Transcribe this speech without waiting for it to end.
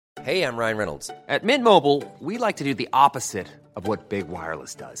Hey, I'm Ryan Reynolds. At Mint Mobile, we like to do the opposite of what Big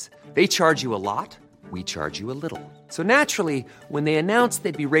Wireless does. They charge you a lot, we charge you a little. So naturally, when they announced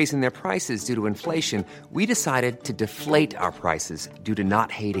they'd be raising their prices due to inflation, we decided to deflate our prices due to not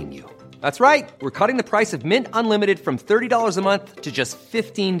hating you. That's right. We're cutting the price of Mint Unlimited from $30 a month to just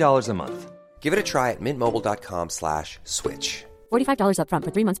 $15 a month. Give it a try at mintmobile.com/switch. $45 up front for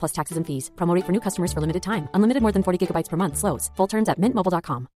 3 months plus taxes and fees. Promo rate for new customers for limited time. Unlimited more than 40 gigabytes per month. Slows full terms at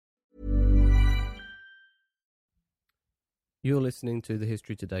mintmobile.com. You're listening to the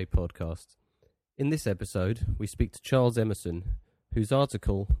History Today podcast. In this episode, we speak to Charles Emerson, whose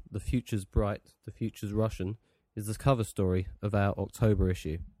article, The Future's Bright, The Future's Russian, is the cover story of our October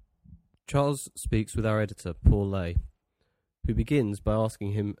issue. Charles speaks with our editor, Paul Lay, who begins by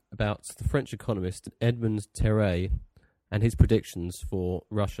asking him about the French economist Edmond Terray and his predictions for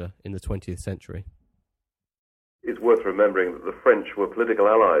Russia in the 20th century. It's worth remembering that the French were political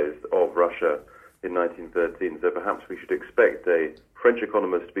allies of Russia in 1913, so perhaps we should expect a French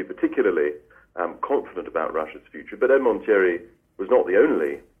economist to be particularly confident about Russia's future. But Edmond Terray was not the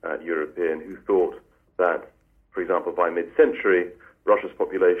only European who thought that, for example, by mid-century, Russia's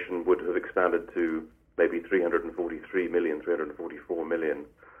population would have expanded to maybe 343 million, 344 million.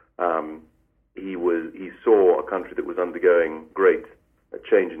 He saw a country that was undergoing great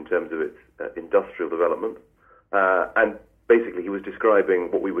change in terms of its industrial development. And basically he was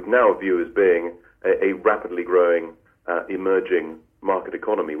describing what we would now view as being a rapidly growing, emerging market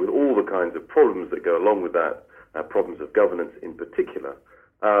economy with all the kinds of problems that go along with that, problems of governance in particular.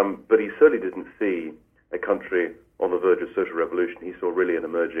 But he certainly didn't see a country on the verge of social revolution. He saw really an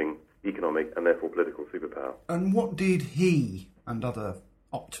emerging economic and therefore political superpower. And what did he and other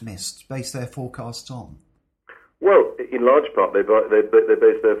optimists base their forecasts on? Well, in large part, they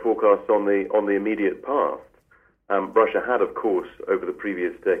based their forecasts on the immediate past. Russia had, of course, over the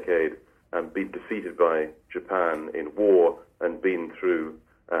previous decade, been defeated by Japan in war and been through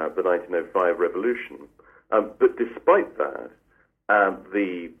the 1905 revolution. But despite that,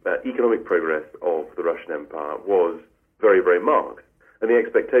 the economic progress of the Russian Empire was very, very marked. And the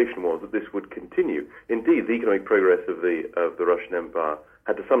expectation was that this would continue. Indeed, the economic progress of the Russian Empire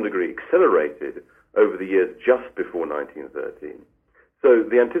had to some degree accelerated over the years just before 1913. So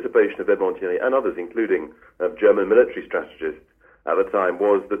the anticipation of Edmond Terray and others, including German military strategists at the time,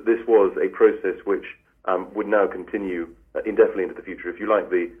 was that this was a process which would now continue indefinitely into the future. If you like,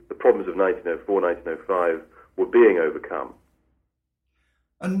 the problems of 1904, 1905 were being overcome.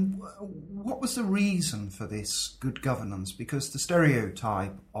 And what was the reason for this good governance? Because the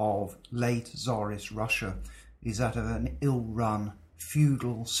stereotype of late Tsarist Russia is that of an ill-run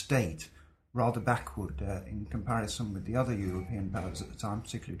feudal state, rather backward in comparison with the other European powers at the time,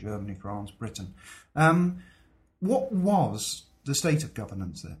 particularly Germany, France, Britain. What was the state of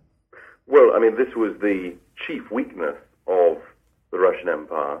governance there? Well, I mean, this was the chief weakness of the Russian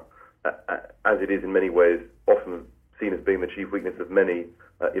Empire, as it is in many ways often seen as being the chief weakness of many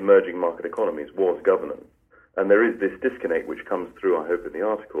emerging market economies, was governance. And there is this disconnect which comes through, I hope, in the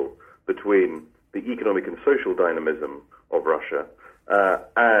article, between the economic and social dynamism of Russia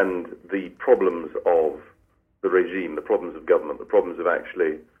and the problems of the regime, the problems of government, the problems of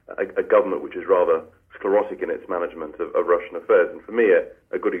actually a government which is rather sclerotic in its management of Russian affairs. And for me,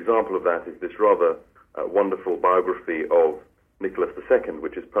 a good example of that is this rather wonderful biography of Nicholas II,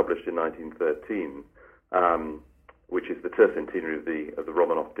 which is published in 1913, which is the tercentenary of the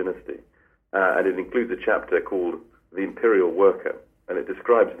Romanov dynasty. And it includes a chapter called The Imperial Worker, and it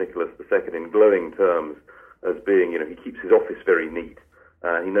describes Nicholas II in glowing terms as being, he keeps his office very neat.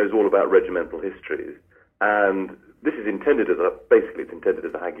 He knows all about regimental histories. And this is intended it's intended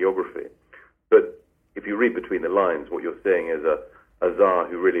as a hagiography. But if you read between the lines, what you're seeing is a Tsar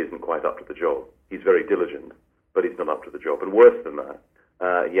who really isn't quite up to the job. He's very diligent, but he's not up to the job. And worse than that,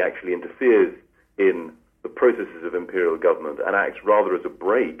 he actually interferes in the processes of imperial government and acts rather as a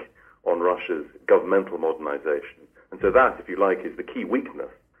brake on Russia's governmental modernization. And so that, if you like, is the key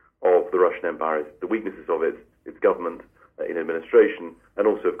weakness of the Russian Empire, is the weaknesses of its government in administration, and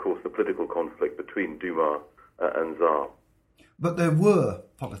also, of course, the political conflict between Duma and Tsar. But there were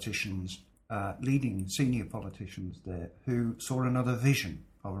politicians, leading senior politicians there, who saw another vision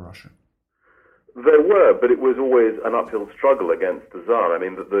of Russia. There were, but it was always an uphill struggle against the Tsar. I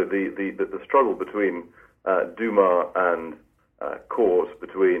mean, the struggle between Duma and court,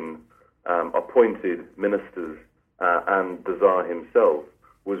 between appointed ministers and the Tsar himself,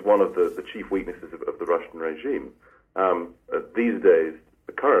 was one of the chief weaknesses of the Russian regime. These days,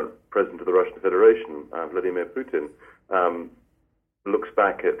 the current president of the Russian Federation, Vladimir Putin, looks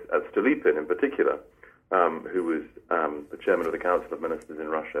back at Stolypin in particular who was the chairman of the Council of Ministers in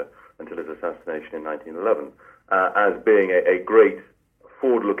Russia until his assassination in 1911, as being a great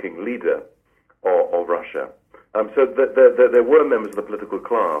forward-looking leader of Russia. So there were members of the political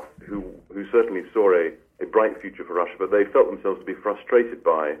class who certainly saw a bright future for Russia, but they felt themselves to be frustrated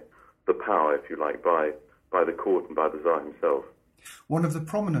by the power, if you like, by the court and by the Tsar himself. One of the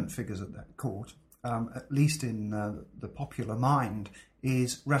prominent figures at that court, at least in the popular mind,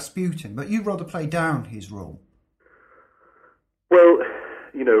 is Rasputin, but you rather play down his role. Well,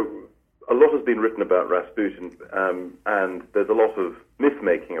 a lot has been written about Rasputin, and there's a lot of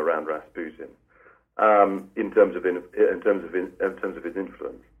myth-making around Rasputin in terms of his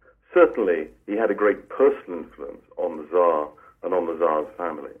influence. Certainly, he had a great personal influence on the Tsar and on the Tsar's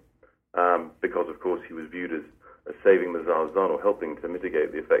family, because, of course, he was viewed as saving the Tsar's son or helping to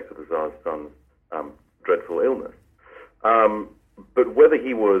mitigate the effects of the Tsar's son's dreadful illness. But whether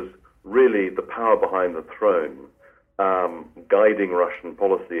he was really the power behind the throne, guiding Russian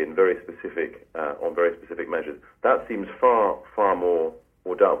policy in on very specific measures, that seems far more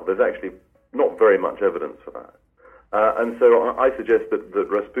doubtful. There's actually not very much evidence for that. And so I suggest that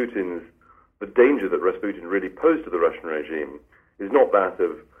the danger that Rasputin really posed to the Russian regime is not that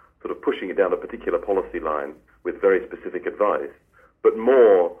of sort of pushing it down a particular policy line with very specific advice, but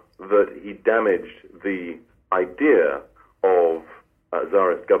more that he damaged the idea of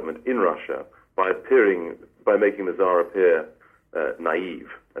Tsarist government in Russia by making the Tsar appear naive,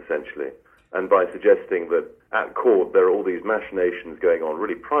 essentially, and by suggesting that at court there are all these machinations going on,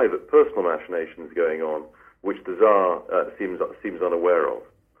 really private, personal machinations going on, which the Tsar seems unaware of,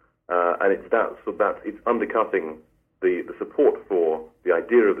 and it's undercutting the support for the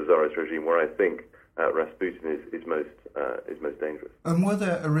idea of the Tsarist regime, where I think Rasputin is most dangerous. And were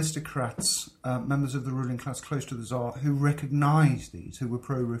there aristocrats, members of the ruling class close to the Tsar, who recognised these, who were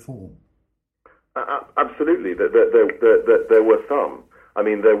pro-reform? Absolutely, there were some.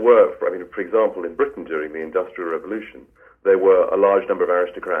 For example, in Britain during the Industrial Revolution, there were a large number of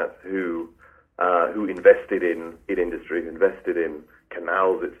aristocrats who invested in industry, invested in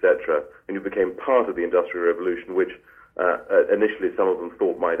canals, etc., and who became part of the Industrial Revolution, which initially some of them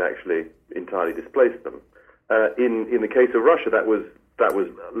thought might actually entirely displace them. In the case of Russia, that was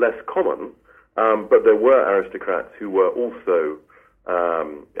less common, but there were aristocrats who were also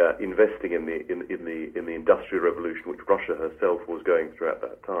investing in the Industrial Revolution, which Russia herself was going through at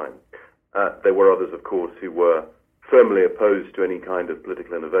that time. There were others, of course, who were firmly opposed to any kind of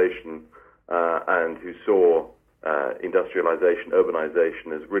political innovation and who saw industrialization,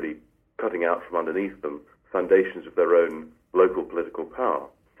 urbanization as really cutting out from underneath them foundations of their own local political power.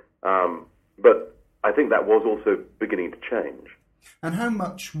 But I think that was also beginning to change. And how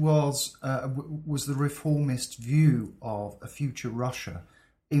much was the reformist view of a future Russia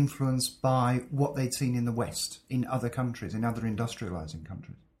influenced by what they'd seen in the West, in other countries, in other industrializing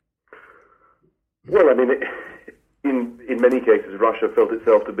countries? Well, in many cases, Russia felt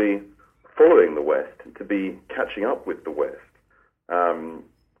itself to be following the West, to be catching up with the West.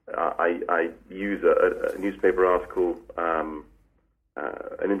 I use a newspaper article,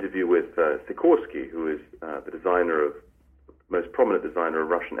 an interview with Sikorsky, who is the most prominent designer of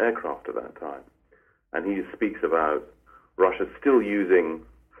Russian aircraft at that time. And he speaks about Russia still using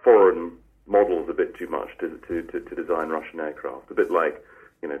foreign models a bit too much to design Russian aircraft, a bit like,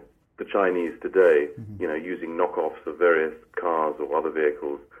 the Chinese today, using knockoffs of various cars or other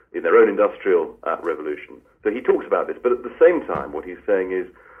vehicles in their own industrial revolution. So he talks about this, but at the same time, what he's saying is,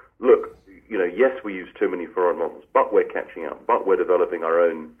 look, yes, we use too many foreign models, but we're catching up, but we're developing our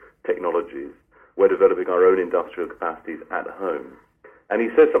own technologies, we're developing our own industrial capacities at home. And he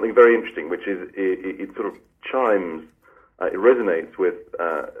says something very interesting, which is, it sort of chimes, it resonates with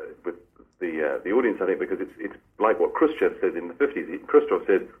the audience, I think, because it's like what Khrushchev says in the 50s. Khrushchev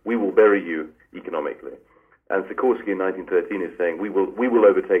said, "We will bury you economically." And Sikorsky in 1913 is saying, we will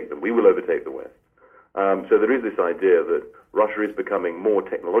overtake them, we will overtake the West. So there is this idea that Russia is becoming more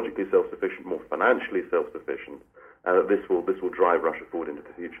technologically self-sufficient, more financially self-sufficient, and that this will drive Russia forward into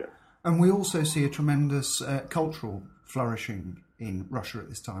the future. And we also see a tremendous cultural flourishing in Russia at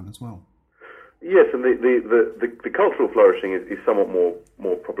this time as well. Yes, and the cultural flourishing is somewhat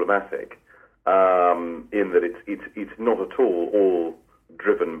more problematic in that it's not at all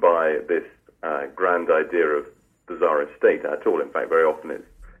driven by this grand idea of the Tsarist state at all. In fact, very often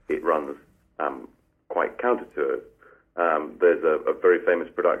it runs quite counter to it. There's a very famous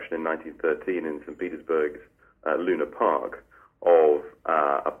production in 1913 in St. Petersburg's Luna Park of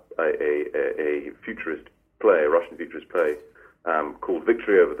a futurist play, a Russian futurist play called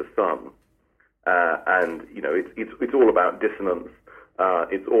Victory Over the Sun, and it's all about dissonance.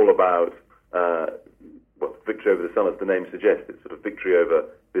 It's all about victory over the sun, as the name suggests. It's sort of victory over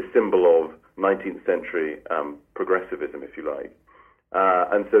this symbol of 19th century progressivism, if you like.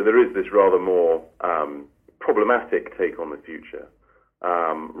 And so there is this rather more problematic take on the future,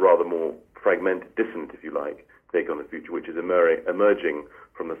 rather more fragmented, dissonant, if you like, take on the future, which is emerging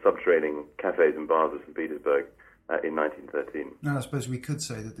from the subterranean cafes and bars of St. Petersburg in 1913. Now, I suppose we could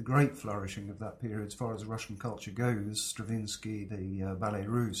say that the great flourishing of that period, as far as Russian culture goes, Stravinsky, the Ballet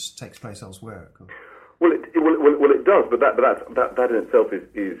Russe, takes place elsewhere, of course. Well, it does, but that in itself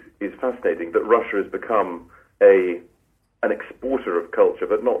is fascinating. That Russia has become an exporter of culture,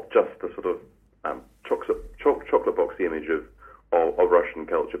 but not just a sort of chocolate boxy image of Russian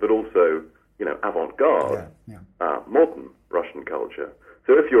culture, but also, you know, avant-garde, modern Russian culture.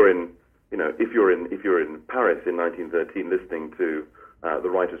 So if you're in Paris in 1913, listening to The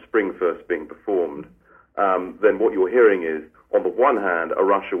Rite of Spring first being performed, then what you're hearing is, on the one hand, a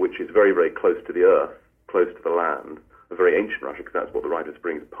Russia which is very, very close to the earth, close to the land, a very ancient Russia, because that's what The Rite of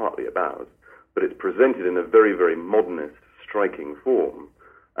Spring is partly about, but it's presented in a very, very modernist, striking form.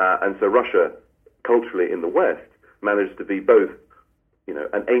 And so Russia, culturally in the West, managed to be both, you know,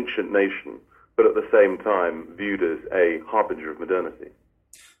 an ancient nation, but at the same time viewed as a harbinger of modernity.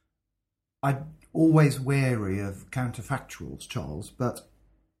 I'm always wary of counterfactuals, Charles, but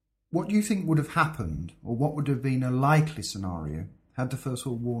what do you think would have happened, or what would have been a likely scenario, had the First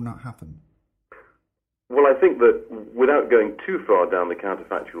World War not happened? Well, I think that without going too far down the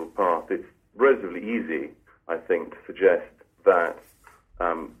counterfactual path, it's relatively easy, I think, to suggest that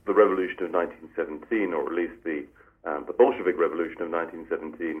the revolution of 1917, or at least the Bolshevik Revolution of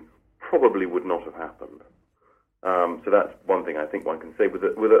 1917, probably would not have happened. So that's one thing I think one can say with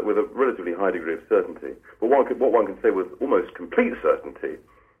a relatively high degree of certainty. But what one can say with almost complete certainty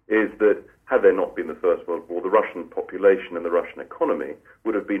is that had there not been the First World War, the Russian population and the Russian economy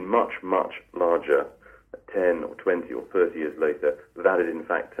would have been much, much larger 10 or 20 or 30 years later than it in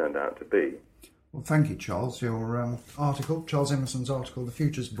fact turned out to be. Well, thank you, Charles. Your article, Charles Emerson's article, The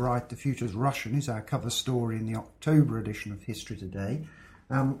Future's Bright, The Future's Russian, is our cover story in the October edition of History Today.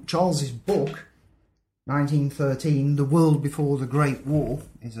 Charles's book, 1913, The World Before the Great War,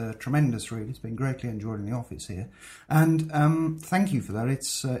 is a tremendous read. It's been greatly enjoyed in the office here. And thank you for that.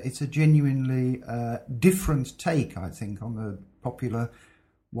 It's a genuinely different take, I think, on the popular,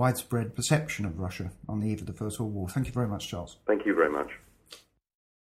 widespread perception of Russia on the eve of the First World War. Thank you very much, Charles. Thank you very much.